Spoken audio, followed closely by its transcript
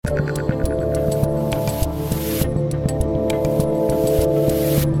How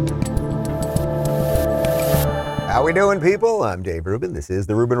we doing, people? I'm Dave Rubin. This is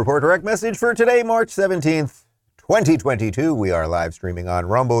the Rubin Report Direct Message for today, March 17th, 2022. We are live streaming on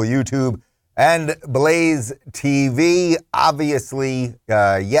Rumble, YouTube, and Blaze TV. Obviously,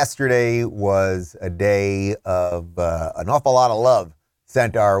 yesterday was a day of an awful lot of love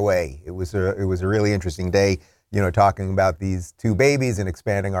sent our way. It was a really interesting day, talking about these two babies and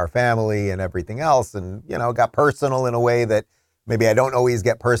expanding our family and everything else. And, got personal in a way that maybe I don't always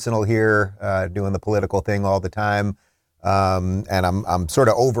get personal here, doing the political thing all the time. And I'm sort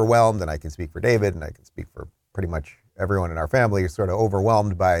of overwhelmed, and I can speak for David, and I can speak for pretty much everyone in our family, is sort of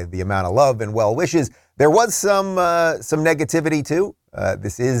overwhelmed by the amount of love and well wishes. There was some negativity too.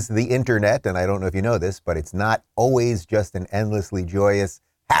 This is the internet, and I don't know if you know this, but it's not always just an endlessly joyous,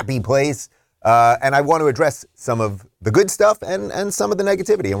 happy place. And I want to address some of the good stuff and some of the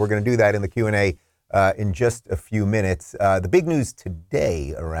negativity, and we're going to do that in the Q&A in just a few minutes. The big news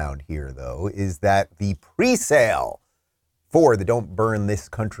today around here, though, is that the pre-sale for the Don't Burn This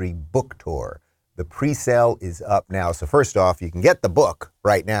Country book tour, the pre-sale is up now. So first off, you can get the book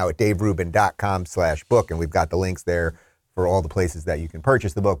right now at daverubin.com/book, and we've got the links there for all the places that you can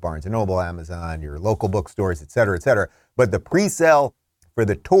purchase the book: Barnes & Noble, Amazon, your local bookstores, et cetera, et cetera. But the pre-sale for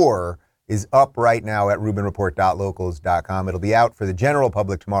the tour is up right now at rubinreport.locals.com. It'll be out for the general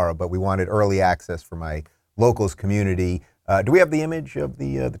public tomorrow, but we wanted early access for my locals community. Do we have the image of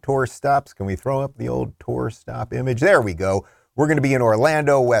the tour stops? Can we throw up the old tour stop image? There we go. We're going to be in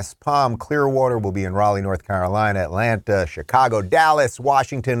Orlando, West Palm, Clearwater. We'll be in Raleigh, North Carolina, Atlanta, Chicago, Dallas,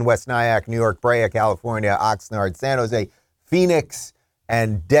 Washington, West Nyack, New York, Brea, California, Oxnard, San Jose, Phoenix,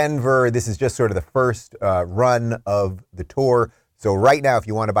 and Denver. This is just sort of the first run of the tour. So right now, if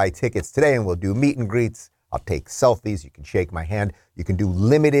you want to buy tickets today, and we'll do meet and greets, I'll take selfies. You can shake my hand. You can do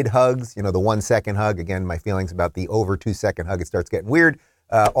limited hugs, the 1 second hug. Again, my feelings about the over 2 second hug, it starts getting weird.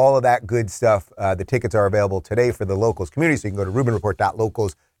 All of that good stuff. The tickets are available today for the locals community. So you can go to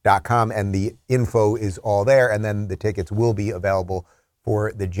rubinreport.locals.com and the info is all there. And then the tickets will be available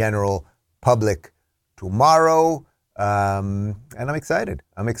for the general public tomorrow. And I'm excited.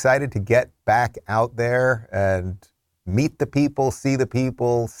 I'm excited to get back out there and meet the people, see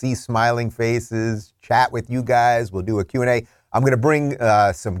smiling faces, chat with you guys. We'll do a Q&A. I'm going to bring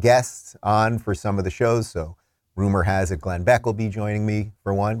some guests on for some of the shows. So rumor has it Glenn Beck will be joining me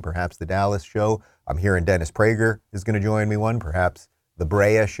for one, perhaps the Dallas show. I'm hearing Dennis Prager is going to join me one, perhaps the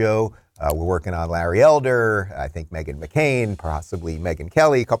Brea show. We're working on Larry Elder, I think Meghan McCain, possibly Megyn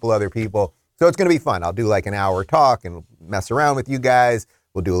Kelly, a couple other people. So it's going to be fun. I'll do like an hour talk and mess around with you guys.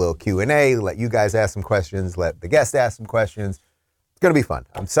 We'll do a little Q&A, let you guys ask some questions, let the guests ask some questions. It's going to be fun.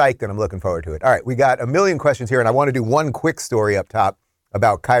 I'm psyched and I'm looking forward to it. All right, we got a million questions here, and I want to do one quick story up top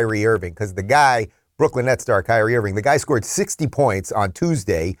about Kyrie Irving, because the guy, Brooklyn Nets star Kyrie Irving, the guy scored 60 points on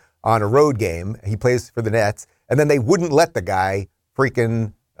Tuesday on a road game. He plays for the Nets, and then they wouldn't let the guy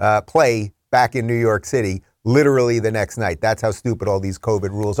freaking play back in New York City literally the next night. That's how stupid all these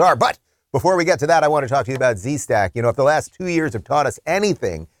COVID rules are. But before we get to that, I want to talk to you about Z-Stack. If the last 2 years have taught us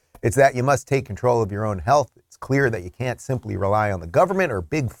anything, it's that you must take control of your own health. It's clear that you can't simply rely on the government or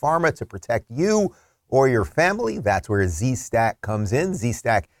big pharma to protect you or your family. That's where Z-Stack comes in.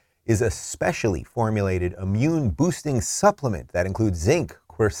 Z-Stack is a specially formulated immune-boosting supplement that includes zinc,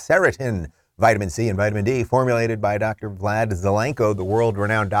 quercetin, vitamin C, and vitamin D, formulated by Dr. Vlad Zelenko, the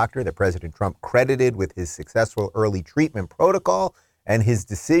world-renowned doctor that President Trump credited with his successful early treatment protocol and his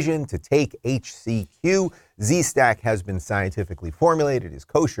decision to take HCQ. Z-Stack has been scientifically formulated, is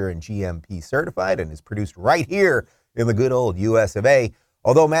kosher and GMP certified, and is produced right here in the good old US of A.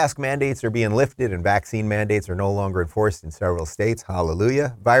 Although mask mandates are being lifted and vaccine mandates are no longer enforced in several states,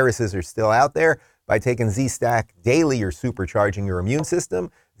 hallelujah, viruses are still out there. By taking Z-Stack daily, you're supercharging your immune system.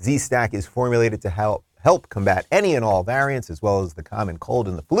 Z-Stack is formulated to help combat any and all variants, as well as the common cold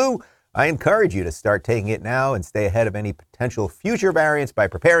and the flu. I encourage you to start taking it now and stay ahead of any potential future variants by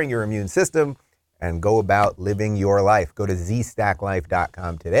preparing your immune system and go about living your life. Go to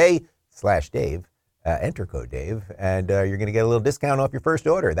zstacklife.com today/Dave, enter code Dave, and you're going to get a little discount off your first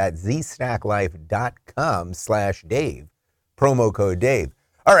order. That's zstacklife.com/Dave, promo code Dave.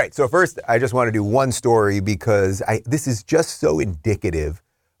 All right, so first, I just want to do one story because this is just so indicative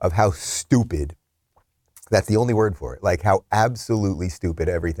of how stupid, that's the only word for it, like how absolutely stupid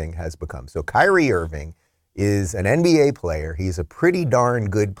everything has become. So Kyrie Irving is an NBA player. He's a pretty darn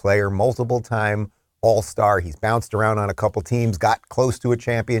good player, multiple-time all-star. He's bounced around on a couple teams, got close to a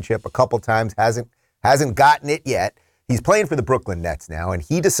championship a couple times, hasn't gotten it yet. He's playing for the Brooklyn Nets now, and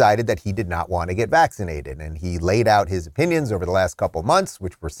he decided that he did not want to get vaccinated. And he laid out his opinions over the last couple months,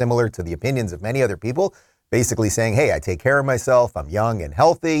 which were similar to the opinions of many other people, basically saying, hey, I take care of myself. I'm young and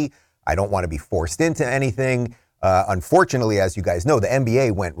healthy. I don't want to be forced into anything. Unfortunately, as you guys know, the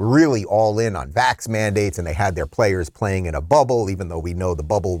NBA went really all in on vax mandates, and they had their players playing in a bubble, even though we know the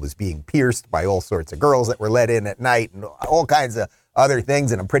bubble was being pierced by all sorts of girls that were let in at night and all kinds of other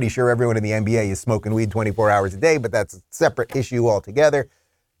things. And I'm pretty sure everyone in the NBA is smoking weed 24 hours a day, but that's a separate issue altogether.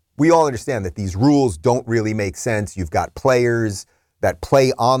 We all understand that these rules don't really make sense. You've got players that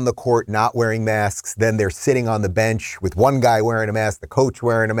play on the court not wearing masks, then they're sitting on the bench with one guy wearing a mask, the coach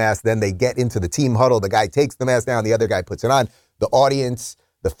wearing a mask, then they get into the team huddle, the guy takes the mask down, the other guy puts it on. The audience,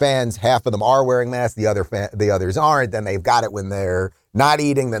 the fans, half of them are wearing masks, the others aren't, then they've got it when they're not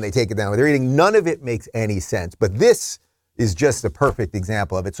eating, then they take it down when they're eating. None of it makes any sense, but this is just a perfect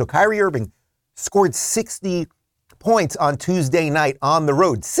example of it. So Kyrie Irving scored 60 points on Tuesday night on the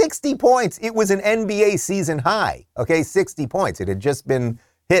road. 60 points. It was an NBA season high. Okay, 60 points. It had just been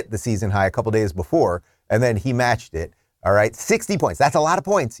hit the season high a couple days before, and then he matched it. All right, 60 points. That's a lot of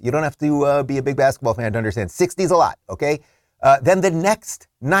points. You don't have to be a big basketball fan to understand. 60 is a lot, okay? Then the next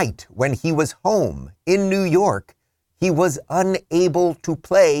night when he was home in New York, he was unable to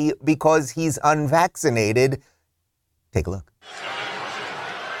play because he's unvaccinated. Take a look.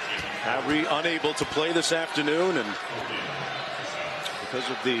 Kyrie unable to play this afternoon, and because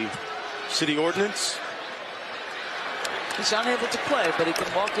of the city ordinance, he's unable to play, but he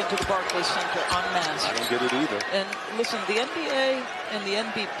can walk into the Barclays Center unmasked. I don't get it either. And listen, the NBA and the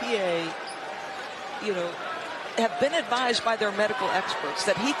NBPA, have been advised by their medical experts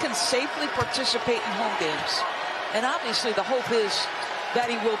that he can safely participate in home games. And obviously the hope is that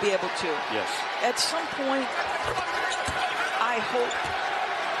he will be able to. Yes. At some point, I hope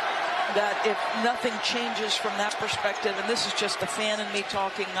that if nothing changes from that perspective, and this is just the fan in me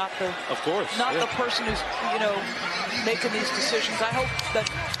talking, not the person who's making these decisions. I hope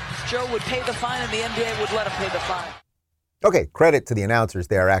that Joe would pay the fine and the NBA would let him pay the fine. Okay, credit to the announcers.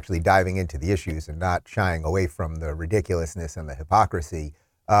 They are actually diving into the issues and not shying away from the ridiculousness and the hypocrisy.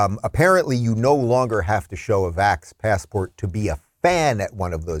 Apparently, you no longer have to show a vax passport to be a fan at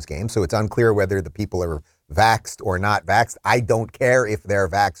one of those games, so it's unclear whether the people are vaxxed or not vaxxed. I don't care if they're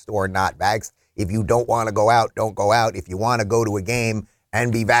vaxxed or not vaxxed. If you don't want to go out, don't go out. If you want to go to a game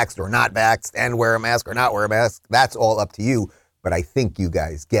and be vaxxed or not vaxxed and wear a mask or not wear a mask, that's all up to you. But I think you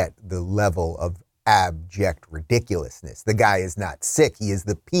guys get the level of abject ridiculousness. The guy is not sick. He is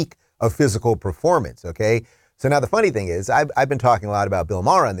the peak of physical performance, okay? So now the funny thing is, I've been talking a lot about Bill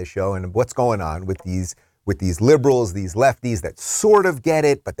Maher on this show and what's going on with these liberals, these lefties that sort of get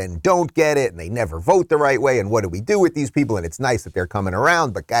it, but then don't get it, and they never vote the right way, and what do we do with these people? And it's nice that they're coming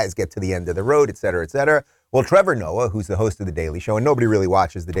around, but guys get to the end of the road, et cetera, et cetera. Well, Trevor Noah, who's the host of The Daily Show, and nobody really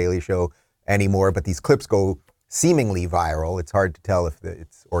watches The Daily Show anymore, but these clips go seemingly viral. It's hard to tell if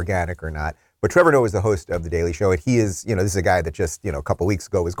it's organic or not. But Trevor Noah is the host of The Daily Show, and he is, this is a guy that just, a couple weeks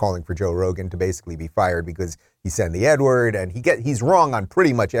ago was calling for Joe Rogan to basically be fired because he said the N-word, and he's wrong on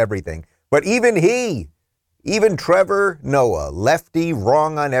pretty much everything. But even Trevor Noah, lefty,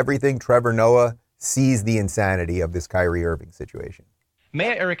 wrong on everything, Trevor Noah sees the insanity of this Kyrie Irving situation.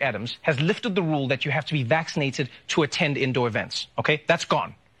 Mayor Eric Adams has lifted the rule that you have to be vaccinated to attend indoor events. Okay, that's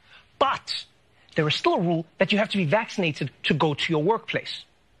gone. But there is still a rule that you have to be vaccinated to go to your workplace.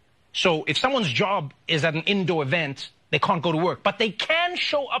 So if someone's job is at an indoor event, they can't go to work, but they can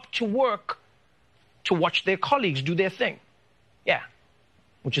show up to work to watch their colleagues do their thing. Yeah,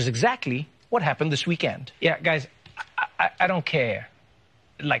 which is exactly what happened this weekend. Yeah, guys, I don't care,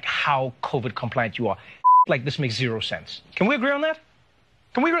 how COVID compliant you are. This makes zero sense. Can we agree on that?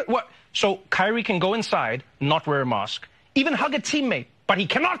 Can we agree? What? So Kyrie can go inside, not wear a mask, even hug a teammate, but he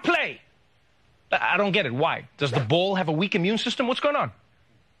cannot play. I don't get it. Why? Does the ball have a weak immune system? What's going on?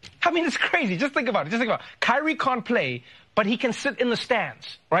 I mean, it's crazy. Just think about it. Kyrie can't play, but he can sit in the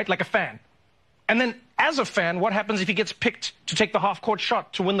stands, right? Like a fan. And then as a fan, what happens if he gets picked to take the half-court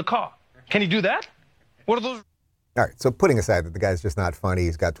shot to win the car? Can he do that? What are those? All right, so putting aside that the guy's just not funny,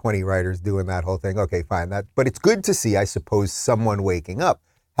 he's got 20 writers doing that whole thing. Okay, fine. But it's good to see, I suppose, someone waking up.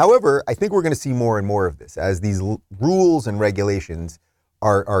 However, I think we're going to see more and more of this as these rules and regulations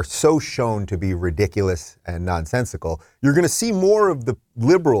are so shown to be ridiculous and nonsensical. You're going to see more of the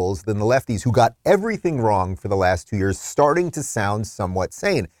liberals than the lefties who got everything wrong for the last 2 years starting to sound somewhat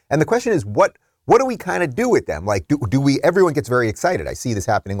sane. And the question is, what do we kind of do with them? Everyone gets very excited. I see this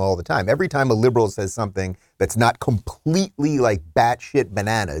happening all the time. Every time a liberal says something that's not completely batshit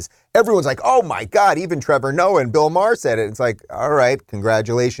bananas, everyone's like, oh my God, even Trevor Noah and Bill Maher said it. It's like, all right,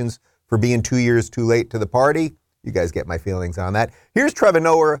 congratulations for being 2 years too late to the party. You guys get my feelings on that. Here's Trevor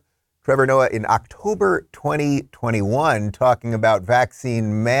Noah in October 2021 talking about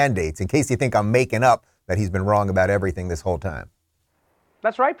vaccine mandates, in case you think I'm making up that he's been wrong about everything this whole time.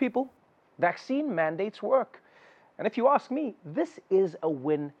 That's right, people. Vaccine mandates work. And if you ask me, this is a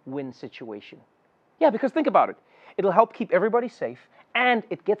win-win situation. Yeah, because think about it. It'll help keep everybody safe, and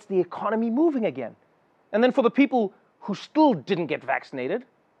it gets the economy moving again. And then for the people who still didn't get vaccinated,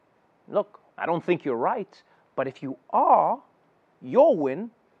 look, I don't think you're right, but if you are, your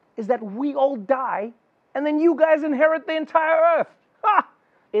win is that we all die, and then you guys inherit the entire earth. Ha!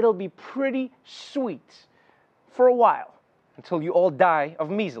 It'll be pretty sweet for a while, until you all die of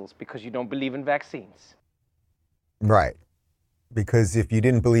measles because you don't believe in vaccines. Right. Because if you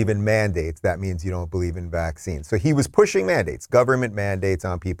didn't believe in mandates, that means you don't believe in vaccines. So he was pushing mandates, government mandates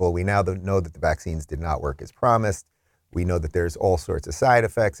on people. We now know that the vaccines did not work as promised. We know that there's all sorts of side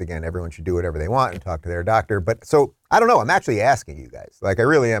effects. Again, everyone should do whatever they want and talk to their doctor. But so I don't know. I'm actually asking you guys. Like, I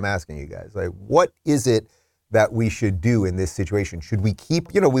really am asking you guys. Like, what is it that we should do in this situation? Should we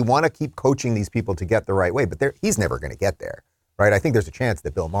keep, we want to keep coaching these people to get the right way, but he's never going to get there, right? I think there's a chance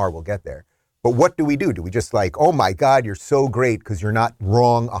that Bill Maher will get there. But what do we do? Do we just like, oh my God, you're so great because you're not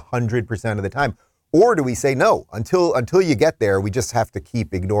wrong 100% of the time? Or do we say, no, until you get there, we just have to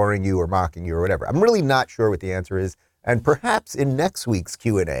keep ignoring you or mocking you or whatever? I'm really not sure what the answer is. And perhaps in next week's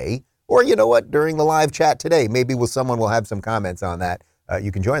Q&A, or you know what, during the live chat today, maybe someone will have some comments on that.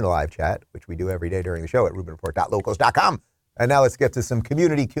 You can join the live chat, which we do every day during the show at RubinReport.locals.com. And now let's get to some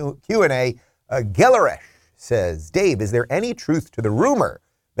community Q&A. Gelleresh says, Dave, is there any truth to the rumor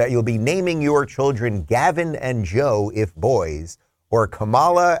that you'll be naming your children Gavin and Joe if boys, or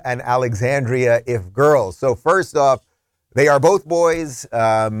Kamala and Alexandria if girls? So first off, they are both boys.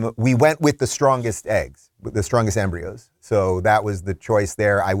 We went with the strongest eggs, with the strongest embryos. So that was the choice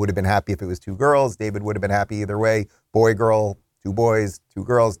there. I would have been happy if it was two girls. David would have been happy either way. Boy, girl, two boys, two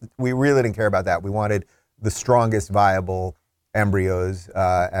girls. We really didn't care about that. We wanted the strongest viable embryos,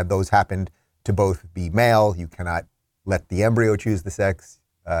 and those happened to both be male. You cannot let the embryo choose the sex.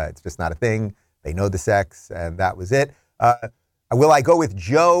 It's just not a thing. They know the sex, and that was it. Will I go with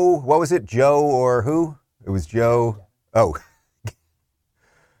Joe? What was it? Joe or who? It was Joe. Oh.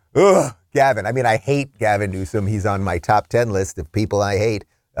 Ugh, Gavin. I mean, I hate Gavin Newsom. He's on my top 10 list of people I hate.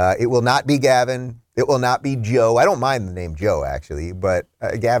 It will not be Gavin. It will not be Joe. I don't mind the name Joe, actually, but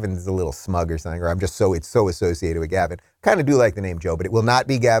Gavin's a little smug or something, or it's so associated with Gavin. Kind of do like the name Joe, but it will not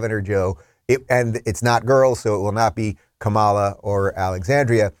be Gavin or Joe. And it's not girls, so it will not be Kamala or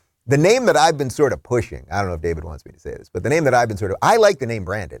Alexandria. The name that I've been sort of pushing, I don't know if David wants me to say this, but the name that I've been I like the name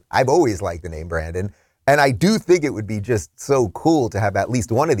Brandon. I've always liked the name Brandon. And I do think it would be just so cool to have at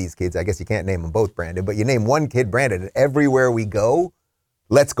least one of these kids. I guess you can't name them both Brandon, but you name one kid Brandon, and everywhere we go,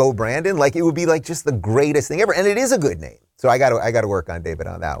 let's go Brandon. Like, it would be like just the greatest thing ever. And it is a good name. So I got to work on David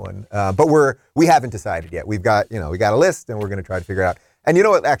on that one. But we haven't decided yet. We've got, we got a list, and we're going to try to figure it out. And you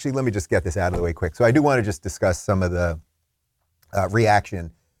know what? Actually, let me just get this out of the way quick. So I do want to just discuss some of the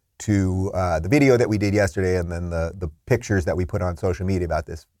reaction to the video that we did yesterday, and then the pictures that we put on social media about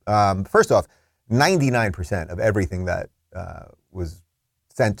this. First off, 99% of everything that was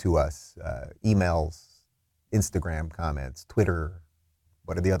sent to us, emails, Instagram comments, Twitter,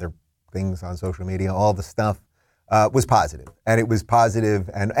 what are the other things on social media, all the stuff, was positive. And it was positive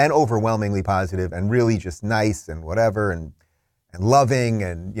and overwhelmingly positive, and really just nice and whatever, and loving,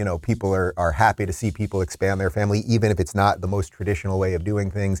 and people are happy to see people expand their family, even if it's not the most traditional way of doing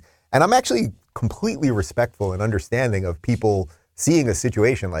things. And I'm actually completely respectful and understanding of people seeing a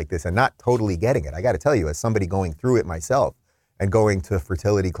situation like this and not totally getting it. I got to tell you, as somebody going through it myself, and going to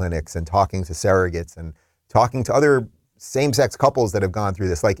fertility clinics and talking to surrogates and talking to other same-sex couples that have gone through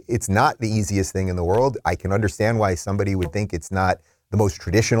this, like, it's not the easiest thing in the world. I can understand why somebody would think it's not the most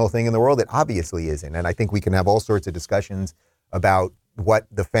traditional thing in the world. It obviously isn't. And I think we can have all sorts of discussions about what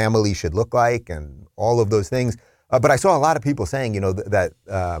the family should look like and all of those things. But I saw a lot of people saying, that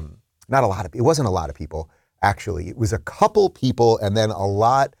it wasn't a lot of people, actually. It was a couple people, and then a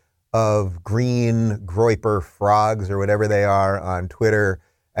lot of green groiper frogs or whatever they are on Twitter,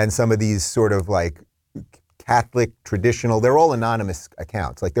 and some of these sort of like Catholic traditional, they're all anonymous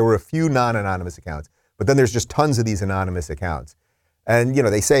accounts. Like, there were a few non-anonymous accounts, but then there's just tons of these anonymous accounts. And,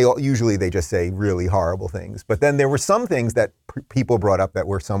 usually they just say really horrible things. But then there were some things that people brought up that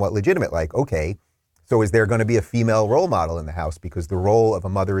were somewhat legitimate, like, okay, so is there going to be a female role model in the house, because the role of a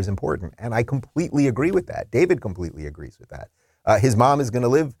mother is important? And I completely agree with that. David completely agrees with that. His mom is going to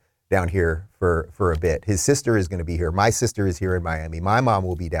live down here for a bit. His sister is going to be here. My sister is here in Miami. My mom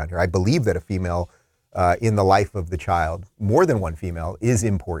will be down here. I believe that a female in the life of the child, more than one female, is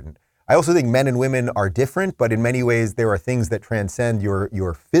important. I also think men and women are different, but in many ways there are things that transcend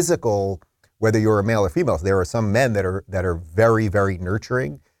your physical, whether you're a male or female. So there are some men that are very, very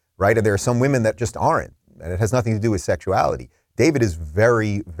nurturing, right? And there are some women that just aren't. And it has nothing to do with sexuality. David is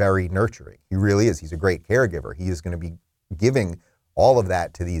very, very nurturing. He really is. He's a great caregiver. He is going to be giving all of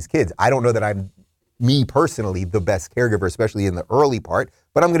that to these kids. I don't know that I'm, me personally, the best caregiver, especially in the early part,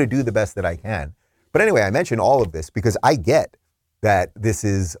 but I'm going to do the best that I can. But anyway, I mention all of this because I get that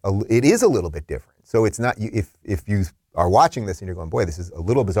it is a little bit different. So it's not, if you are watching this and you're going, boy, this is a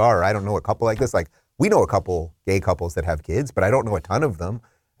little bizarre. I don't know a couple like this. Like, we know a couple gay couples that have kids, but I don't know a ton of them.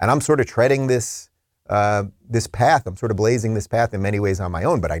 And I'm sort of treading this path. I'm sort of blazing this path in many ways on my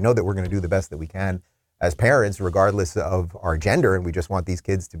own, but I know that we're going to do the best that we can as parents, regardless of our gender. And we just want these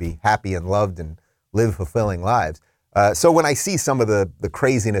kids to be happy and loved and live fulfilling lives. So when I see some of the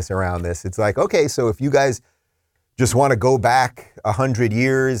craziness around this, it's like, okay, so if you guys just want to go back 100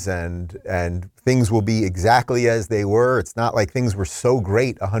 years and things will be exactly as they were, it's not like things were so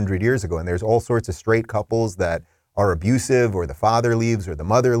great 100 years ago. And there's all sorts of straight couples that are abusive, or the father leaves or the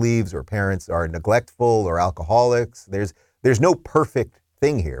mother leaves, or parents are neglectful or alcoholics. There's no perfect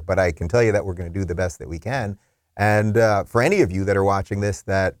thing here, but I can tell you that we're going to do the best that we can. And for any of you that are watching this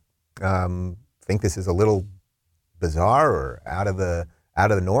that think this is a little bizarre or out of the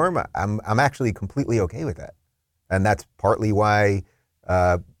norm, I'm actually completely okay with that. And that's partly why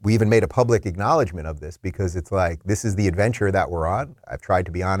we even made a public acknowledgement of this, because it's like, this is the adventure that we're on. I've tried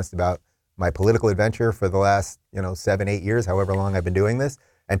to be honest about my political adventure for the last 7-8 years, however long I've been doing this,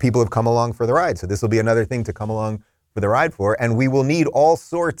 and people have come along for the ride. So this will be another thing to come along for the ride for, and we will need all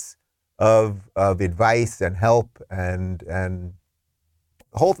sorts of advice and help and the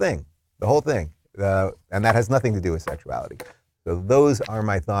whole thing. And that has nothing to do with sexuality. So those are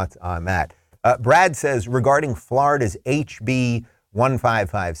my thoughts on that. Brad says, regarding Florida's HB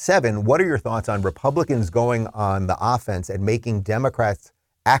 1557, what are your thoughts on Republicans going on the offense and making Democrats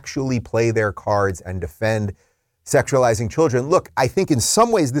actually play their cards and defend sexualizing children? Look, I think in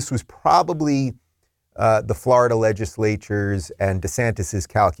some ways this was probably the Florida legislature's and DeSantis's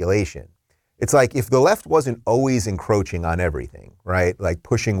calculation. It's like, if the left wasn't always encroaching on everything, right? Like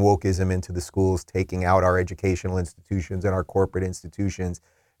pushing wokeism into the schools, taking out our educational institutions and our corporate institutions,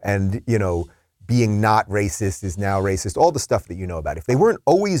 and, being not racist is now racist, all the stuff that you know about. If they weren't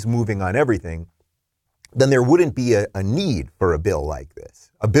always moving on everything, then there wouldn't be a need for a bill like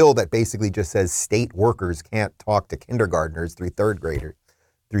this. A bill that basically just says state workers can't talk to kindergartnens through third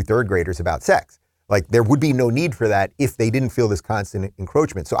graders about sex. Like, there would be no need for that if they didn't feel this constant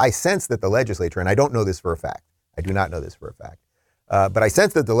encroachment. So I sense that the legislature, and I don't know this for a fact, I do not know this for a fact, but I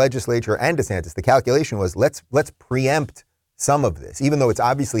sense that the legislature and DeSantis, the calculation was, let's preempt some of this, even though it's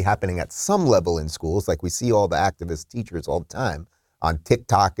obviously happening at some level in schools, like we see all the activist teachers all the time on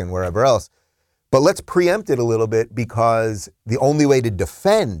TikTok and wherever else. But let's preempt it a little bit, because the only way to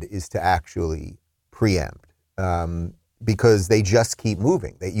defend is to actually preempt, because they just keep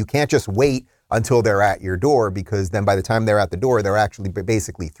moving. You can't just wait until they're at your door, because then by the time they're at the door, they're actually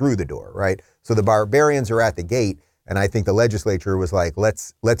basically through the door, right? So the barbarians are at the gate, and I think the legislature was like,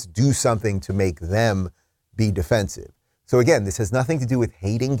 let's do something to make them be defensive. So again, this has nothing to do with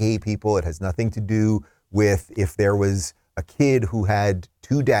hating gay people. It has nothing to do with, if there was a kid who had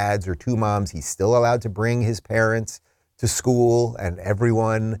 2 dads or 2 moms, he's still allowed to bring his parents to school, and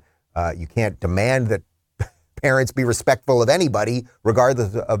everyone, you can't demand that parents be respectful of anybody,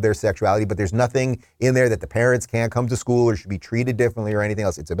 regardless of their sexuality, but there's nothing in there that the parents can't come to school or should be treated differently or anything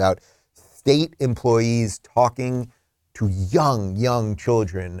else. It's about state employees talking to young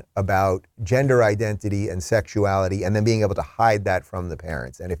children about gender identity and sexuality, and then being able to hide that from the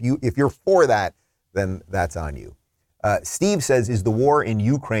parents. And if you're for that, then that's on you. Steve says, is the war in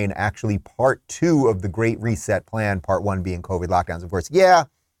Ukraine actually part 2 of the Great Reset plan, part 1 being COVID lockdowns? Of course, yeah,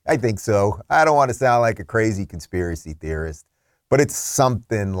 I think so. I don't want to sound like a crazy conspiracy theorist, but it's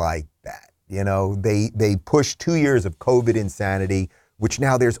something like that. They pushed 2 years of COVID insanity, which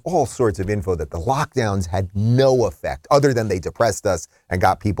now there's all sorts of info that the lockdowns had no effect, other than they depressed us and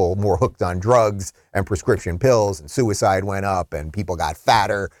got people more hooked on drugs and prescription pills, and suicide went up and people got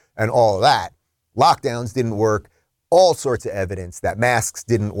fatter and all of that. Lockdowns didn't work. All sorts of evidence that masks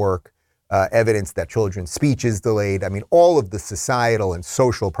didn't work, evidence that children's speech is delayed. I mean, all of the societal and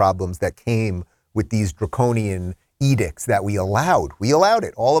social problems that came with these draconian edicts that we allowed. We allowed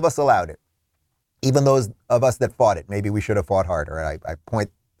it. All of us allowed it. Even those of us that fought it. Maybe we should have fought harder. I point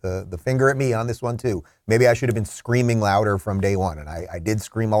the finger at me on this one too. Maybe I should have been screaming louder from day one. And I did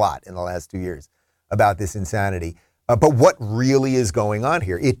scream a lot in the last 2 years about this insanity. But what really is going on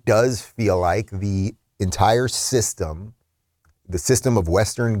here? It does feel like the entire system, the system of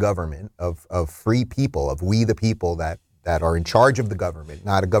Western government, of free people, of we the people that are in charge of the government,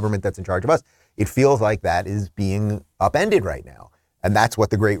 not a government that's in charge of us, it feels like that is being upended right now. And that's what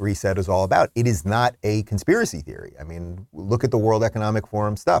the Great Reset is all about. It is not a conspiracy theory. I mean, look at the World Economic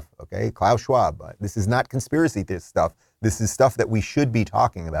Forum stuff, okay? Klaus Schwab. This is not conspiracy stuff. This is stuff that we should be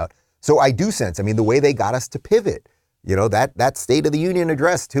talking about. So I do sense, I mean, the way they got us to pivot, you know, that State of the Union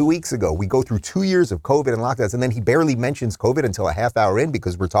address 2 weeks ago, we go through 2 years of COVID and lockdowns, and then he barely mentions COVID until a half hour in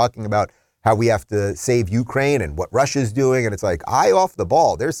because we're talking about how we have to save Ukraine and what Russia's doing. And it's like, eye off the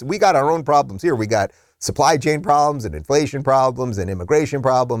ball. We got our own problems here. We got supply chain problems and inflation problems and immigration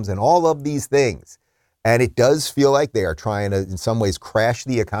problems and all of these things. And it does feel like they are trying to, in some ways, crash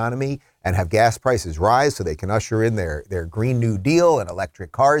the economy and have gas prices rise so they can usher in their Green New Deal and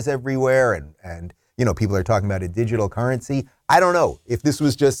electric cars everywhere. And you know, people are talking about a digital currency. I don't know if this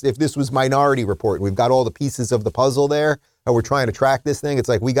was Minority Report, we've got all the pieces of the puzzle there and we're trying to track this thing. It's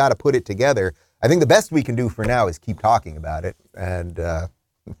like, we got to put it together. I think the best we can do for now is keep talking about it and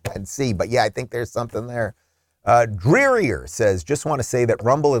see. But yeah, I think there's something there. Drearier says, just want to say that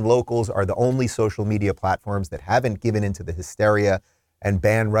Rumble and Locals are the only social media platforms that haven't given into the hysteria and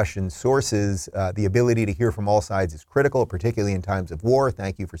ban Russian sources. The ability to hear from all sides is critical, particularly in times of war.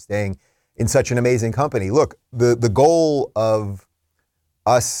 Thank you for staying in such an amazing company. Look, the goal of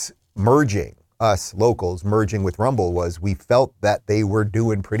us Locals merging with Rumble was we felt that they were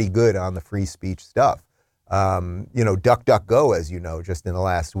doing pretty good on the free speech stuff. You know, DuckDuckGo, as you know, just in the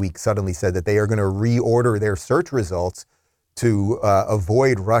last week suddenly said that they are going to reorder their search results to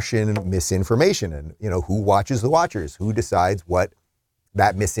avoid Russian misinformation. And, you know, who watches the watchers? Who decides what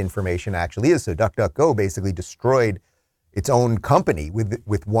that misinformation actually is? So DuckDuckGo basically destroyed its own company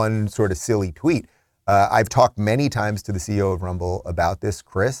with one sort of silly tweet. I've talked many times to the CEO of Rumble about this,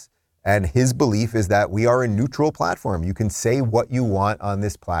 Chris, and his belief is that we are a neutral platform. You can say what you want on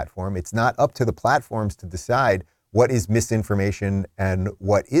this platform. It's not up to the platforms to decide what is misinformation and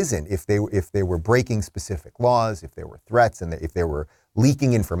what isn't. If they were breaking specific laws, if there were threats, and if they were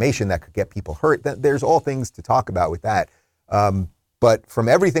leaking information that could get people hurt, there's all things to talk about with that. But from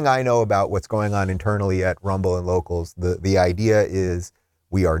everything I know about what's going on internally at Rumble and Locals, the idea is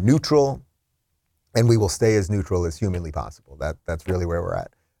we are neutral and we will stay as neutral as humanly possible. That's really where we're at.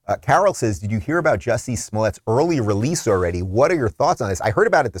 Carol says, did you hear about Jussie Smollett's early release already? What are your thoughts on this? I heard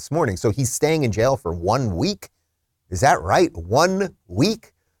about it this morning. So he's staying in jail for 1 week? Is that right? 1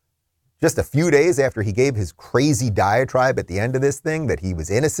 week? Just a few days after he gave his crazy diatribe at the end of this thing that he was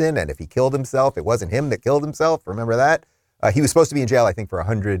innocent, and if he killed himself, it wasn't him that killed himself. Remember that? He was supposed to be in jail, I think, for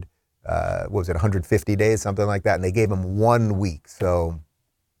 150 days, something like that. And they gave him 1 week. So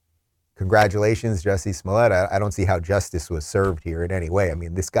congratulations, Jussie Smollett. I don't see how justice was served here in any way. I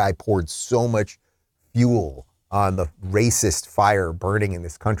mean, this guy poured so much fuel on the racist fire burning in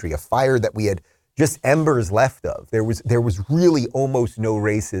this country, a fire that we had just embers left of. There was really almost no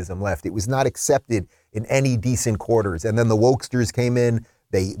racism left. It was not accepted in any decent quarters. And then the wokesters came in.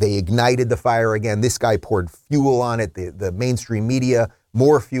 They ignited the fire again. This guy poured fuel on it, the mainstream media,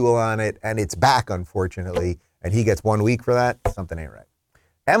 more fuel on it, and it's back, unfortunately. And he gets 1 week for that. Something ain't right.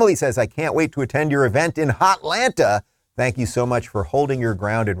 Emily says, I can't wait to attend your event in Hotlanta. Thank you so much for holding your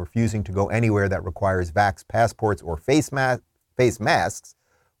ground and refusing to go anywhere that requires vax passports or face masks.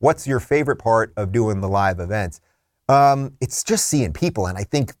 What's your favorite part of doing the live events? It's just seeing people. And I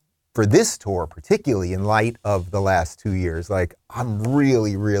think for this tour, particularly in light of the last 2 years, like, I'm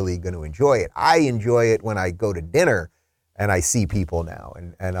really, really going to enjoy it. I enjoy it when I go to dinner and I see people now,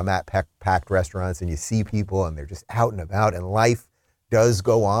 and I'm at packed restaurants and you see people and they're just out and about, and life does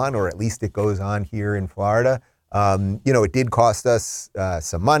go on, or at least it goes on here in Florida. You know, it did cost us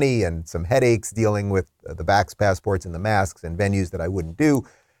some money and some headaches dealing with the vax passports and the masks and venues that I wouldn't do.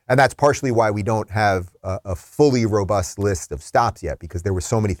 And that's partially why we don't have a fully robust list of stops yet, because there were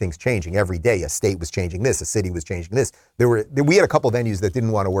so many things changing every day. A state was changing this, a city was changing this. We had a couple venues that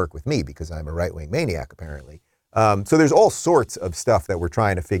didn't want to work with me because I'm a right-wing maniac, apparently. So there's all sorts of stuff that we're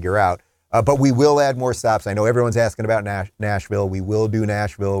trying to figure out. But we will add more stops. I know everyone's asking about Nashville. We will do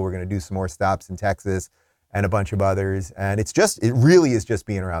Nashville. We're going to do some more stops in Texas and a bunch of others. And it really is just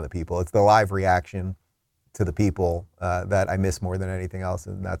being around the people. It's the live reaction to the people that I miss more than anything else,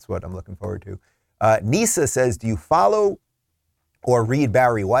 and that's what I'm looking forward to. Nisa says, do you follow or read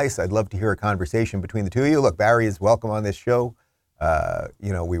Barry Weiss? I'd love to hear a conversation between the two of you. Look, Barry is welcome on this show.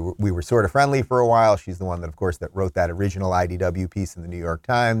 You know, we were sort of friendly for a while. She's the one that, of course, that wrote that original IDW piece in the New York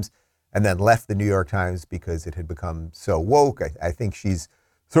Times and then left the New York Times because it had become so woke. I think she's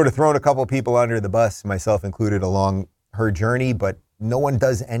sort of thrown a couple of people under the bus, myself included, along her journey, but no one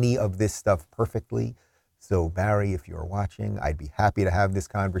does any of this stuff perfectly. So Barry, if you're watching, I'd be happy to have this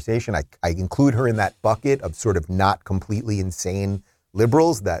conversation. I include her in that bucket of sort of not completely insane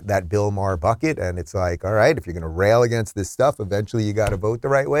liberals, that Bill Maher bucket. And it's like, all right, if you're going to rail against this stuff, eventually you got to vote the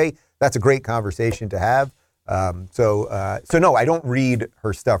right way. That's a great conversation to have. So no, I don't read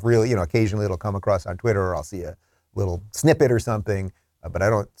her stuff really. Occasionally it'll come across on Twitter or I'll see a little snippet or something, but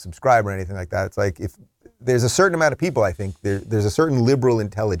I don't subscribe or anything like that. It's like if there's a certain amount of people, I think there's a certain liberal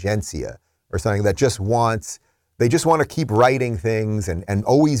intelligentsia or something that they just want to keep writing things and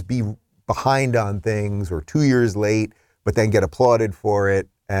always be behind on things or 2 years late, but then get applauded for it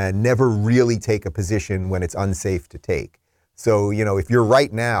and never really take a position when it's unsafe to take. So, if you're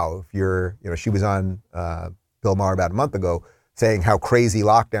right now, she was on Bill Maher about a month ago saying how crazy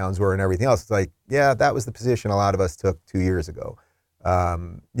lockdowns were and everything else. It's like, yeah, that was the position a lot of us took 2 years ago.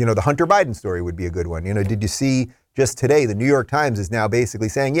 The Hunter Biden story would be a good one. Did you see just today, the New York Times is now basically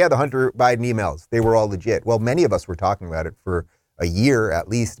saying, yeah, the Hunter Biden emails, they were all legit. Well, many of us were talking about it for a year at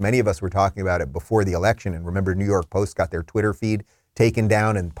least. Many of us were talking about it before the election. And remember, New York Post got their Twitter feed taken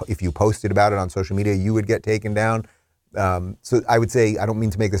down. And if you posted about it on social media, you would get taken down. So I would say, I don't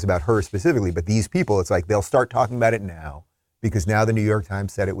mean to make this about her specifically, but these people, it's like they'll start talking about it now because now the New York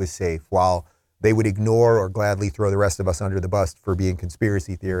Times said it was safe, while they would ignore or gladly throw the rest of us under the bus for being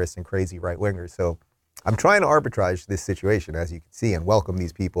conspiracy theorists and crazy right-wingers. So I'm trying to arbitrage this situation, as you can see, and welcome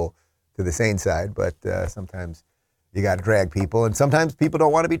these people to the sane side. But sometimes you got to drag people, and sometimes people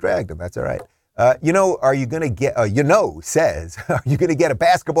don't want to be dragged, and that's all right. Are you going to get, are you going to get a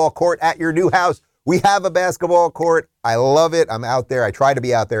basketball court at your new house? We have a basketball court. I love it. I'm out there. I try to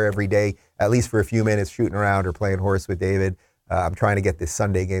be out there every day, at least for a few minutes, shooting around or playing horse with David. I'm trying to get this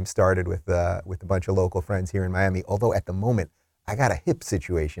Sunday game started with a bunch of local friends here in Miami. Although at the moment, I got a hip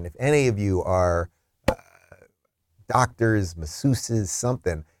situation. If any of you are doctors, masseuses,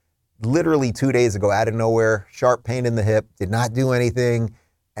 something, literally 2 days ago, out of nowhere, sharp pain in the hip, did not do anything.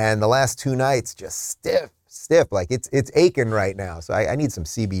 And the last 2 nights, just stiff, like it's aching right now. So I need some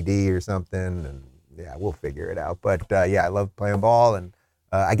CBD or something, and yeah, we'll figure it out. But yeah, I love playing ball. And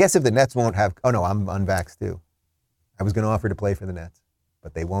I guess if the Nets won't have, oh no, I'm unvaxxed too. I was going to offer to play for the Nets,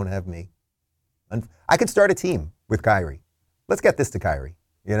 but they won't have me. I could start a team with Kyrie. Let's get this to Kyrie,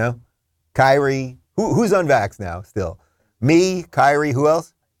 Kyrie, who's unvaxxed now still? Me, Kyrie, who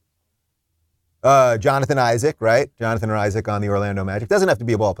else? Jonathan Isaac, right? Jonathan Isaac on the Orlando Magic. Doesn't have to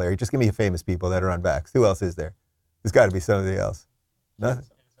be a ball player. Just give me famous people that are unvaxxed. Who else is there? There's got to be somebody else. Nothing?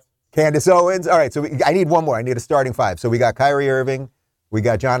 Candace Owens. All right, so I need one more. I need a starting five. So we got Kyrie Irving. We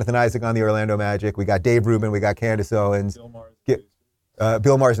got Jonathan Isaac on the Orlando Magic. We got Dave Rubin. We got Candace Owens.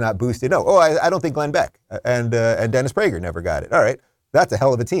 Bill Maher's not boosted. No. Oh, I don't think Glenn Beck and Dennis Prager never got it. All right. That's a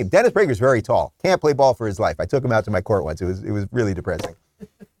hell of a team. Dennis Prager's very tall. Can't play ball for his life. I took him out to my court once. It was really depressing.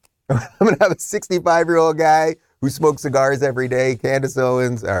 I'm going to have a 65-year-old guy who smokes cigars every day. Candace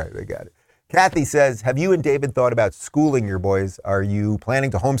Owens. All right, I got it. Kathy says, have you and David thought about schooling your boys? Are you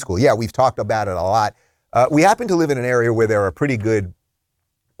planning to homeschool? Yeah, we've talked about it a lot. We happen to live in an area where there are pretty good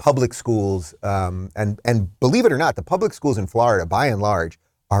public schools. And believe it or not, the public schools in Florida, by and large,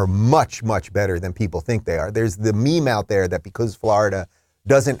 are much, much better than people think they are. There's the meme out there that because Florida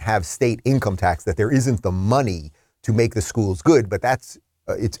doesn't have state income tax, that there isn't the money to make the schools good. But that's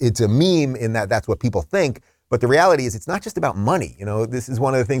it's a meme in that that's what people think. But the reality is it's not just about money. This is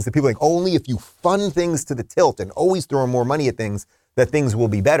one of the things that people think, only if you fund things to the tilt and always throw more money at things, that things will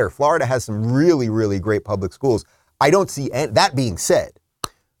be better. Florida has some really, really great public schools. I don't see, that being said,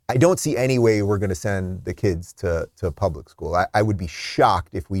 I don't see any way we're going to send the kids to public school. I would be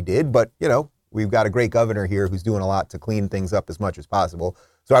shocked if we did, but we've got a great governor here who's doing a lot to clean things up as much as possible.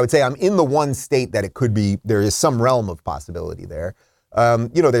 So I would say I'm in the one state that it could be, there is some realm of possibility there.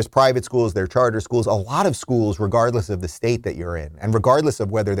 There's private schools, there are charter schools, a lot of schools, regardless of the state that you're in, and regardless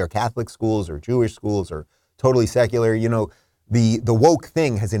of whether they're Catholic schools or Jewish schools or totally secular, the woke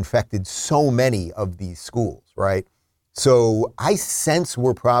thing has infected so many of these schools, right? So I sense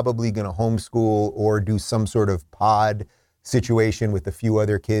we're probably going to homeschool or do some sort of pod situation with a few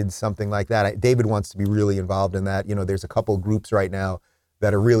other kids, something like that. David wants to be really involved in that. There's a couple groups right now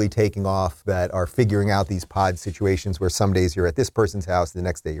that are really taking off, that are figuring out these pod situations where some days you're at this person's house, the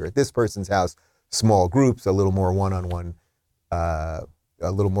next day you're at this person's house, small groups, a little more one-on-one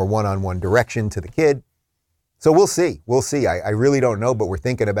direction to the kid. So we'll see. I really don't know, but we're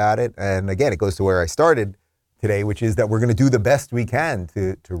thinking about it. And again, it goes to where I started today, which is that we're going to do the best we can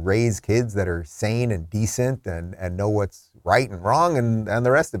to raise kids that are sane and decent and know what's right and wrong and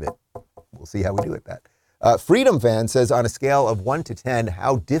the rest of it. We'll see how we do with that. Freedom Fan says, on a scale of 1 to 10,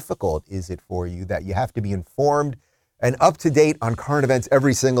 how difficult is it for you that you have to be informed and up to date on current events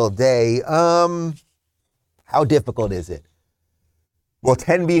every single day? How difficult is it? Well,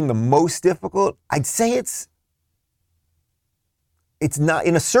 10 being the most difficult, I'd say it's not,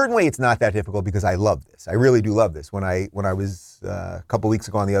 in a certain way, it's not that difficult because I love this. I really do love this. When I was a couple weeks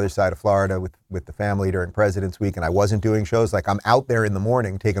ago on the other side of Florida with the family during President's Week and I wasn't doing shows, like I'm out there in the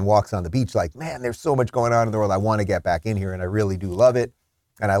morning taking walks on the beach, like, man, there's so much going on in the world. I want to get back in here and I really do love it.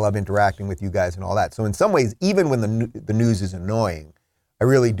 And I love interacting with you guys and all that. So in some ways, even when the news is annoying, I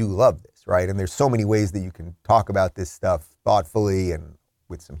really do love this, right? And there's so many ways that you can talk about this stuff thoughtfully and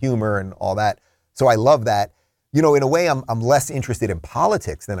with some humor and all that. So I love that. You know, in a way, I'm less interested in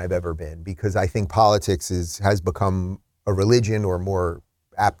politics than I've ever been because I think politics has become a religion or more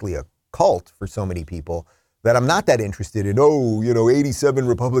aptly a cult for so many people that I'm not that interested in, 87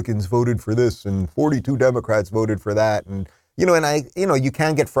 Republicans voted for this and 42 Democrats voted for that. And, you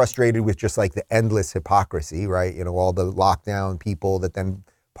can get frustrated with just like the endless hypocrisy, right? You know, all the lockdown people that then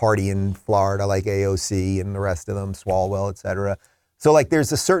party in Florida like AOC and the rest of them, Swalwell, et cetera. So like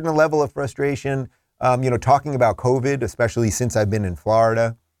there's a certain level of frustration. Talking about COVID, especially since I've been in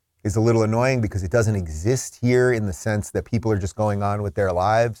Florida, is a little annoying because it doesn't exist here in the sense that people are just going on with their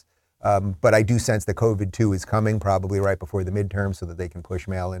lives. But I do sense that COVID too is coming probably right before the midterm so that they can push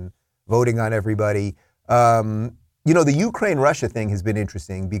mail-in voting on everybody. The Ukraine-Russia thing has been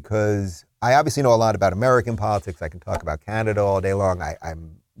interesting because I obviously know a lot about American politics. I can talk about Canada all day long.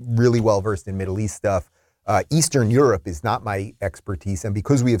 I'm really well-versed in Middle East stuff. Eastern Europe is not my expertise. And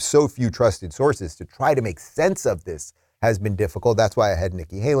because we have so few trusted sources, to try to make sense of this has been difficult. That's why I had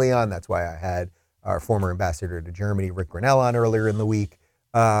Nikki Haley on. That's why I had our former ambassador to Germany, Rick Grinnell, on earlier in the week.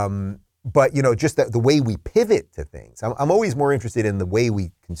 But just the way we pivot to things. I'm always more interested in the way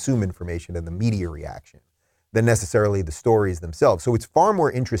we consume information and the media reaction than necessarily the stories themselves. So it's far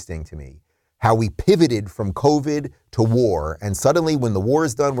more interesting to me how we pivoted from COVID to war. And suddenly when the war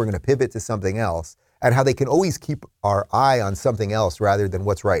is done, we're going to pivot to something else. And how they can always keep our eye on something else rather than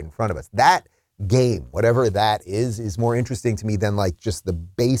what's right in front of us. That game, whatever that is more interesting to me than like just the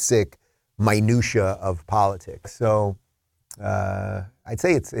basic minutia of politics. So I'd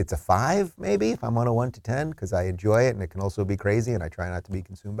say it's a 5 maybe if I'm on a 1 to 10 because I enjoy it and it can also be crazy and I try not to be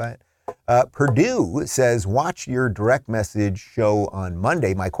consumed by it. Purdue says, watch your direct message show on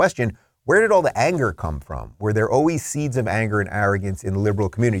Monday. My question, where did all the anger come from? Were there always seeds of anger and arrogance in the liberal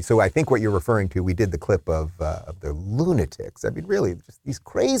community? So I think what you're referring to, we did the clip of the lunatics. I mean, really, just these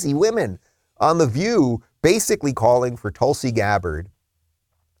crazy women on The View basically calling for Tulsi Gabbard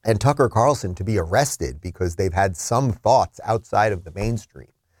and Tucker Carlson to be arrested because they've had some thoughts outside of the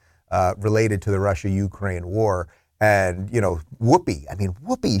mainstream related to the Russia-Ukraine war. And,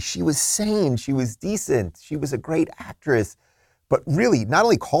 Whoopi, she was sane, she was decent, she was a great actress. But really, not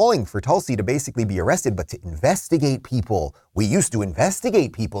only calling for Tulsi to basically be arrested, but to investigate people. We used to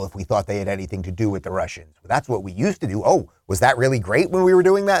investigate people if we thought they had anything to do with the Russians. That's what we used to do. Oh, was that really great when we were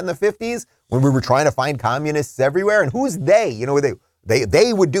doing that in the 50s? When we were trying to find communists everywhere? And who's they?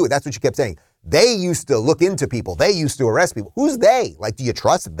 They would do it. That's what she kept saying. They used to look into people. They used to arrest people. Who's they? Like, do you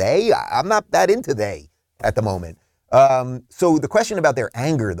trust they? I'm not that into they at the moment. So the question about their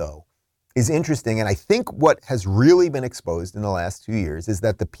anger, though, is interesting. And I think what has really been exposed in the last 2 years is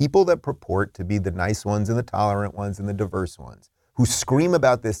that the people that purport to be the nice ones and the tolerant ones and the diverse ones who scream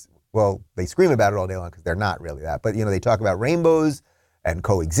about this, well, they scream about it all day long because they're not really that. But, they talk about rainbows and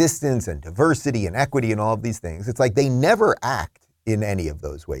coexistence and diversity and equity and all of these things. It's like they never act in any of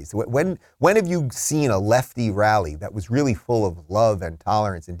those ways. When have you seen a lefty rally that was really full of love and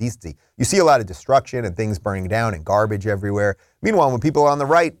tolerance and decency? You see a lot of destruction and things burning down and garbage everywhere. Meanwhile, when people on the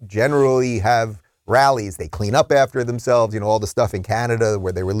right generally have rallies, they clean up after themselves, all the stuff in Canada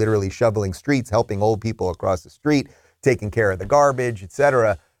where they were literally shoveling streets, helping old people across the street, taking care of the garbage,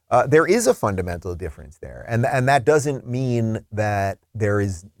 etc. There is a fundamental difference there. And that doesn't mean that there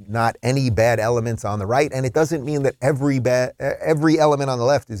is not any bad elements on the right. And it doesn't mean that every element on the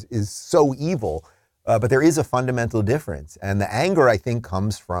left is so evil. But there is a fundamental difference. And the anger, I think,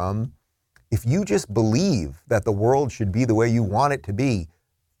 comes from if you just believe that the world should be the way you want it to be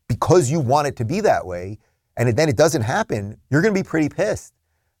because you want it to be that way, and then it doesn't happen, you're going to be pretty pissed.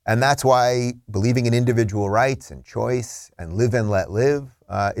 And that's why believing in individual rights and choice and live and let live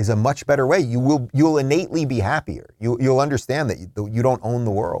is a much better way. You'll innately be happier. You'll understand that you don't own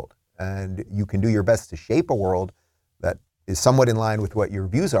the world, and you can do your best to shape a world that is somewhat in line with what your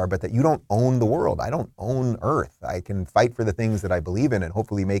views are, but that you don't own the world. I don't own Earth. I can fight for the things that I believe in and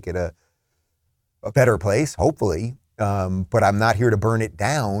hopefully make it a better place, hopefully. But I'm not here to burn it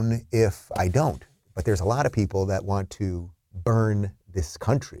down if I don't. But there's a lot of people that want to burn this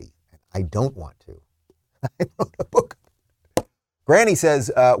country. I don't want to. I wrote a book. Granny says,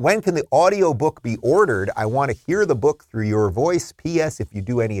 when can the audiobook be ordered? I want to hear the book through your voice. P.S. If you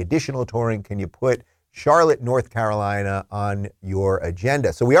do any additional touring, can you put Charlotte, North Carolina on your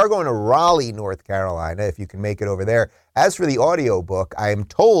agenda? So we are going to Raleigh, North Carolina, if you can make it over there. As for the audiobook, I am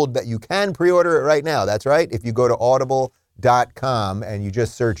told that you can pre-order it right now. That's right. If you go to audible.com and you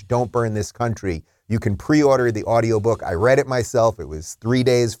just search Don't Burn This Country, you can pre-order the audiobook. I read it myself. It was 3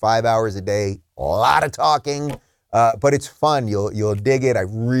 days, 5 hours a day, a lot of talking. But it's fun. You'll dig it. I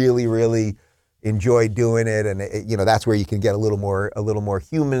really, really enjoy doing it, and that's where you can get a little more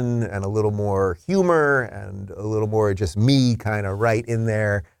human and a little more humor and a little more just me kind of right in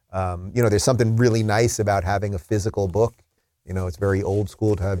there. There's something really nice about having a physical book. It's very old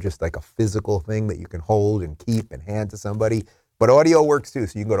school to have just like a physical thing that you can hold and keep and hand to somebody. But audio works too.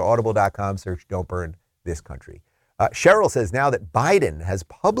 So you can go to audible.com, search Don't Burn This Country. Cheryl says, now that Biden has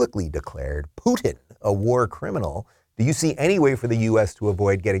publicly declared Putin a war criminal, do you see any way for the U.S. to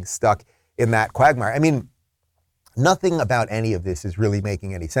avoid getting stuck in that quagmire? I mean, nothing about any of this is really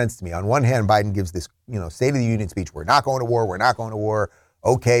making any sense to me. On one hand, Biden gives this, State of the Union speech. We're not going to war. We're not going to war.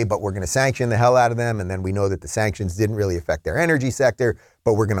 Okay, but we're going to sanction the hell out of them. And then we know that the sanctions didn't really affect their energy sector,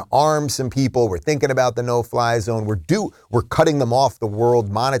 but we're going to arm some people. We're thinking about the no-fly zone. We're cutting them off the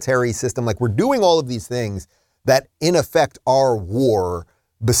world monetary system. Like, we're doing all of these things that in effect are war,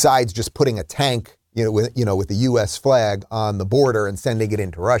 besides just putting a tank, with the U.S. flag on the border and sending it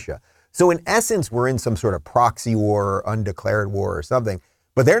into Russia. So in essence, we're in some sort of proxy war or undeclared war or something,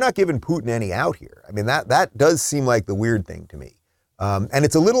 but they're not giving Putin any out here. I mean, that does seem like the weird thing to me. And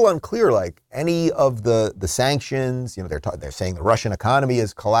it's a little unclear, like any of the sanctions, they're saying the Russian economy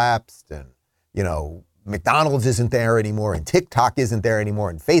has collapsed and, McDonald's isn't there anymore and TikTok isn't there anymore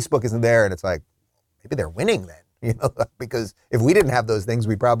and Facebook isn't there. And it's like, maybe they're winning then, because if we didn't have those things,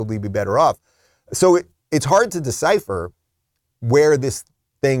 we'd probably be better off. So it's hard to decipher where this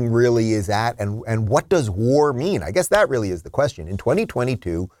thing really is at and what does war mean? I guess that really is the question. In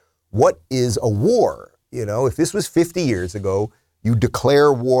 2022, what is a war? If this was 50 years ago, you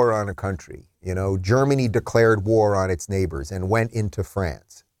declare war on a country. Germany declared war on its neighbors and went into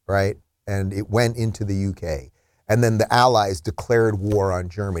France, right? And it went into the UK. And then the Allies declared war on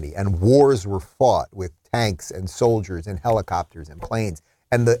Germany, and wars were fought with tanks and soldiers and helicopters and planes.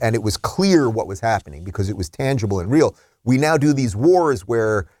 And it was clear what was happening because it was tangible and real. We now do these wars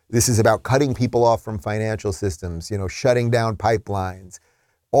where this is about cutting people off from financial systems, shutting down pipelines,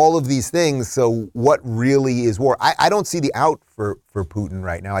 all of these things. So what really is war? I don't see the out for Putin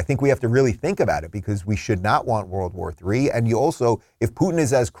right now. I think we have to really think about it because we should not want World War III. And you also, if Putin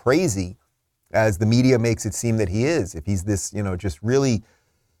is as crazy as the media makes it seem that he is, if he's this, just really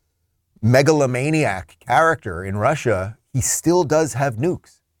megalomaniac character in Russia, he still does have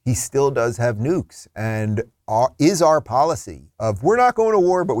nukes. And is our policy of we're not going to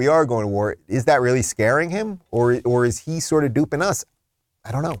war, but we are going to war, is that really scaring him? Or is he sort of duping us?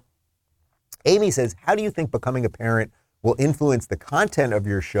 I don't know. Amy says, how do you think becoming a parent will influence the content of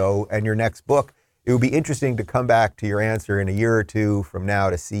your show and your next book? It would be interesting to come back to your answer in a year or two from now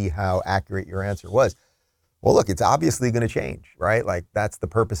to see how accurate your answer was. Well, look, it's obviously going to change, right? Like, that's the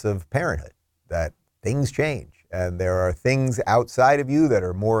purpose of parenthood, that things change. And there are things outside of you that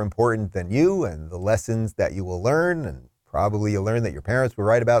are more important than you, and the lessons that you will learn, and probably you'll learn that your parents were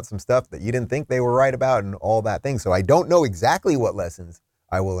right about some stuff that you didn't think they were right about and all that thing. So I don't know exactly what lessons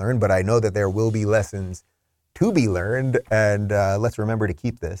I will learn, but I know that there will be lessons to be learned. And let's remember to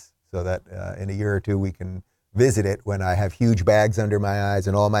keep this so that in a year or two we can visit it when I have huge bags under my eyes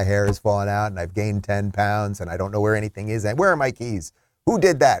and all my hair is falling out and I've gained 10 pounds and I don't know where anything is. And where are my keys? Who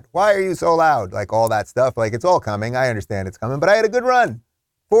did that? Why are you so loud? Like all that stuff. Like, it's all coming. I understand it's coming, but I had a good run.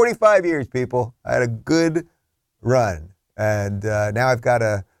 45 years, people. I had a good run. And now I've got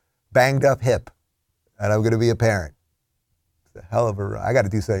a banged up hip and I'm going to be a parent. It's a hell of a run. I got to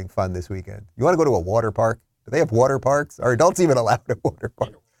do something fun this weekend. You want to go to a water park? Do they have water parks? Are adults even allowed at water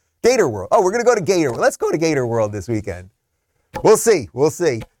parks? Gator World. Oh, we're going to go to Gator World. Let's go to Gator World this weekend. We'll see. We'll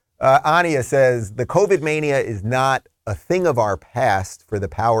see. Anya says, the COVID mania is not a thing of our past for the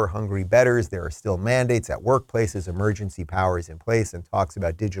power-hungry bettors. There are still mandates at workplaces, emergency powers in place, and talks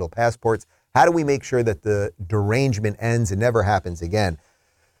about digital passports. How do we make sure that the derangement ends and never happens again?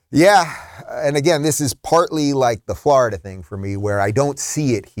 Yeah, and again, this is partly like the Florida thing for me, where I don't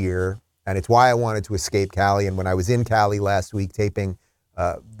see it here, and it's why I wanted to escape Cali. And when I was in Cali last week taping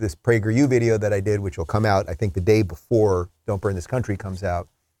this PragerU video that I did, which will come out, I think, the day before Don't Burn This Country comes out,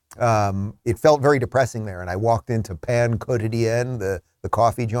 it felt very depressing there. And I walked into Pan Quotidien, the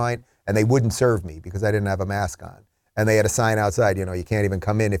coffee joint, and they wouldn't serve me because I didn't have a mask on. And they had a sign outside, you can't even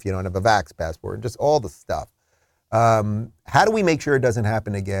come in if you don't have a vax passport, and just all the stuff. How do we make sure it doesn't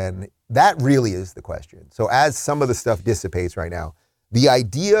happen again? That really is the question. So as some of the stuff dissipates right now, the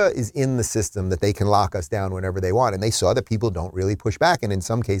idea is in the system that they can lock us down whenever they want. And they saw that people don't really push back. And in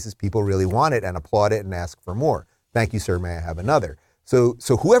some cases, people really want it and applaud it and ask for more. Thank you, sir. May I have another? So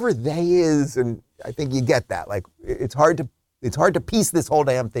whoever they is, and I think you get that. Like, it's hard to piece this whole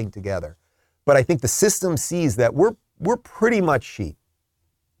damn thing together. But I think the system sees that we're pretty much sheep.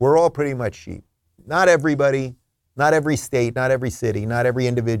 We're all pretty much sheep. Not everybody, not every state, not every city, not every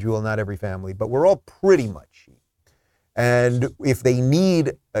individual, not every family, but we're all pretty much sheep. And if they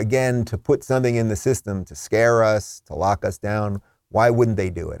need, again, to put something in the system to scare us, to lock us down, why wouldn't they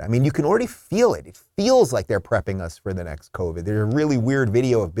do it? I mean, you can already feel it. It feels like they're prepping us for the next COVID. There's a really weird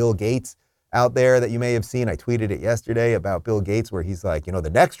video of Bill Gates out there that you may have seen. I tweeted it yesterday about Bill Gates where he's like, the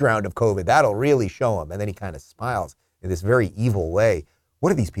next round of COVID, that'll really show him. And then he kind of smiles in this very evil way.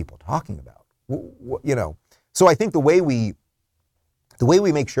 What are these people talking about? So I think the way we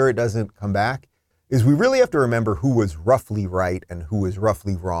make sure it doesn't come back is we really have to remember who was roughly right and who was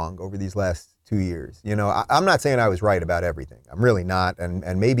roughly wrong over these last 2 years. I'm not saying I was right about everything. I'm really not.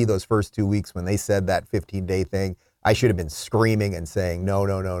 And maybe those first 2 weeks when they said that 15-day thing, I should have been screaming and saying, no.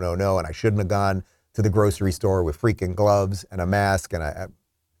 And I shouldn't have gone to the grocery store with freaking gloves and a mask. And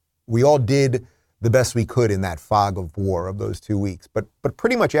we all did the best we could in that fog of war of those 2 weeks. But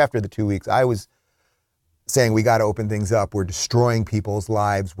pretty much after the 2 weeks, I was saying we got to open things up. We're destroying people's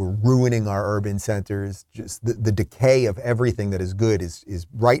lives. We're ruining our urban centers. Just the decay of everything that is good is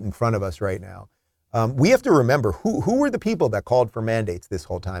right in front of us right now. We have to remember who were the people that called for mandates this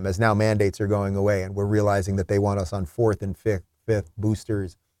whole time, as now mandates are going away and we're realizing that they want us on fourth and fifth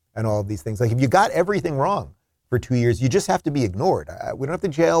boosters and all of these things. Like, if you got everything wrong for 2 years, you just have to be ignored. We don't have to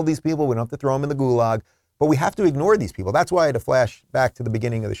jail these people. We don't have to throw them in the gulag. But we have to ignore these people. That's why I had to flash back to the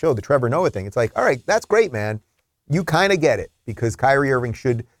beginning of the show, the Trevor Noah thing. It's like, all right, that's great, man. You kind of get it because Kyrie Irving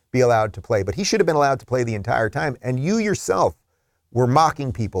should be allowed to play, but he should have been allowed to play the entire time. And you yourself were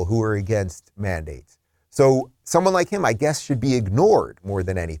mocking people who were against mandates. So someone like him, I guess, should be ignored more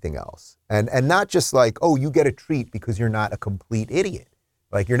than anything else. And not just like, oh, you get a treat because you're not a complete idiot.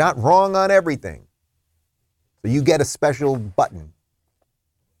 Like, you're not wrong on everything. So you get a special button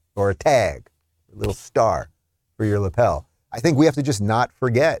or a tag. A little star for your lapel. I think we have to just not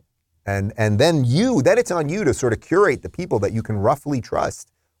forget. And then it's on you to sort of curate the people that you can roughly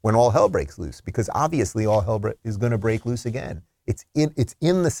trust when all hell breaks loose, because obviously all hell is going to break loose again. It's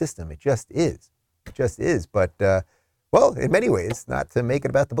in the system. It just is. It just is. But well, in many ways, not to make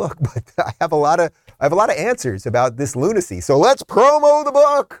it about the book, but I have a lot of answers about this lunacy. So let's promo the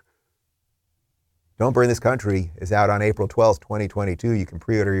book. Don't Burn This Country is out on April 12th, 2022. You can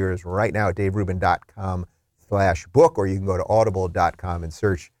pre-order yours right now at daverubin.com/book, or you can go to audible.com and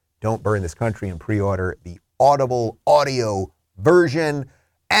search Don't Burn This Country and pre-order the Audible audio version.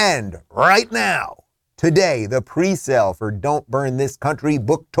 And right now, today, the pre-sale for Don't Burn This Country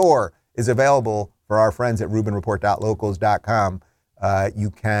book tour is available for our friends at RubinReport.locals.com.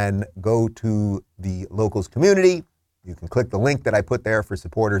 You can go to the Locals community. You can click the link that I put there for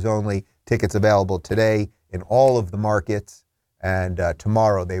supporters only. Tickets available today in all of the markets, and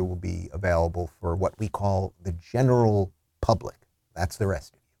tomorrow they will be available for what we call the general public. That's the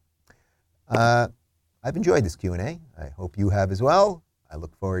rest of you. I've enjoyed this Q&A. I hope you have as well. I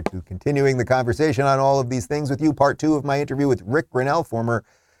look forward to continuing the conversation on all of these things with you. Part 2 of my interview with Rick Grinnell, former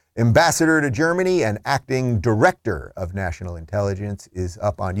ambassador to Germany and acting director of national intelligence, is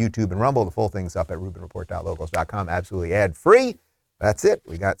up on YouTube and Rumble. The full thing's up at RubinReport.locals.com, absolutely ad-free. That's it.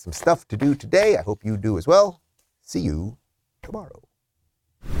 We got some stuff to do today. I hope you do as well. See you tomorrow.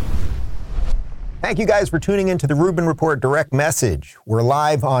 Thank you guys for tuning into the Rubin Report Direct Message. We're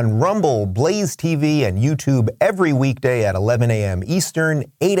live on Rumble, Blaze TV, and YouTube every weekday at 11 a.m. Eastern,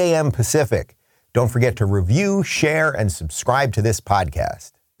 8 a.m. Pacific. Don't forget to review, share, and subscribe to this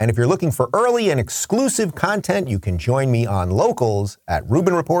podcast. And if you're looking for early and exclusive content, you can join me on Locals at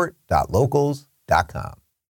RubinReport.locals.com.